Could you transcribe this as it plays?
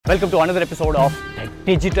Welcome to another episode of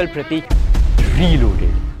Digital Pratik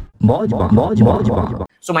Reloaded.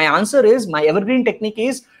 So my answer is, my evergreen technique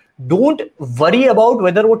is, don't worry about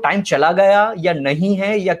whether वो time चला गया या नहीं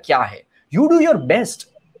है या क्या है. You do your best.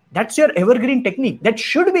 That's your evergreen technique. That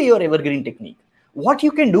should be your evergreen technique. What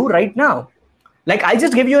you can do right now. Like, I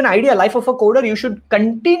just give you an idea, life of a coder, you should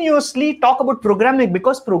continuously talk about programming,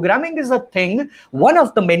 because programming is a thing, one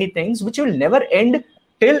of the many things which will never end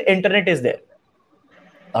till internet is there.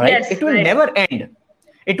 All right. Yes, it will right. never end.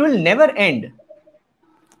 It will never end.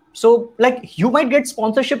 So, like, you might get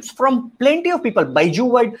sponsorships from plenty of people.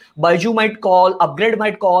 Baiju might call, Upgrade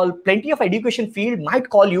might call, plenty of education field might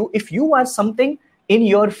call you if you are something in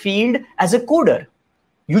your field as a coder.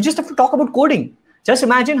 You just have to talk about coding. Just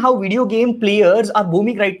imagine how video game players are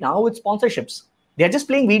booming right now with sponsorships. They are just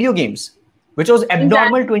playing video games, which was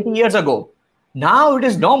abnormal 20 years ago. Now it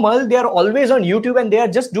is normal. They are always on YouTube and they are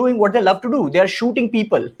just doing what they love to do. They are shooting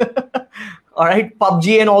people. All right,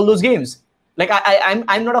 PUBG and all those games. Like,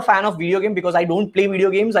 I'm not a fan of video game because I don't play video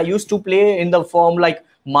games. I used to play in the form like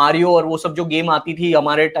Mario और वो सब जो game आती थी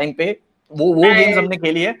हमारे time पे, वो games हमने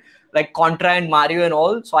खेली है, like Contra and Mario and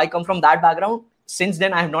all. So I come from that background. Since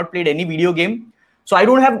then, I have not played any video game. So I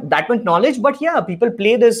don't have that much knowledge, but yeah, people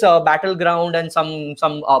play this Battleground and some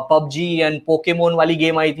PUBG and Pokemon wali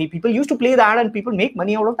game आई थी. People used to play that and people make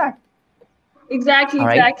money out of that. Exactly.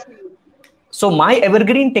 So my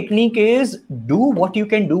evergreen technique is, do what you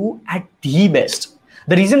can do at the best.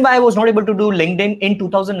 The reason why I was not able to do LinkedIn in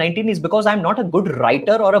 2019 is because I'm not a good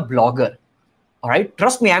writer or a blogger. All right.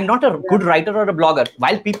 Trust me, I'm not a good writer or a blogger.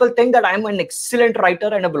 While people think that I'm an excellent writer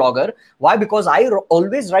and a blogger, why? Because I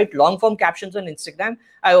always write long form captions on Instagram.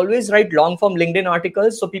 I always write long form LinkedIn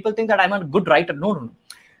articles. So people think that I'm a good writer. No.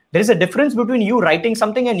 There is a difference between you writing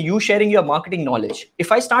something and you sharing your marketing knowledge.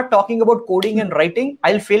 If I start talking about coding and writing,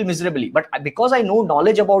 I'll fail miserably. But because I know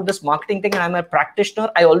knowledge about this marketing thing and I'm a practitioner,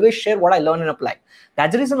 I always share what I learn and apply.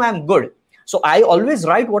 That's the reason why I'm good. So I always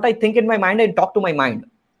write what I think in my mind and talk to my mind.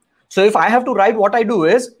 So if I have to write, what I do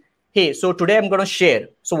is, hey, so today I'm going to share.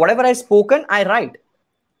 So whatever I've spoken, I write.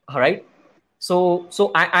 All right. So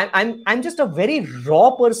I'm just a very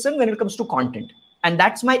raw person when it comes to content. And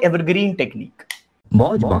that's my evergreen technique.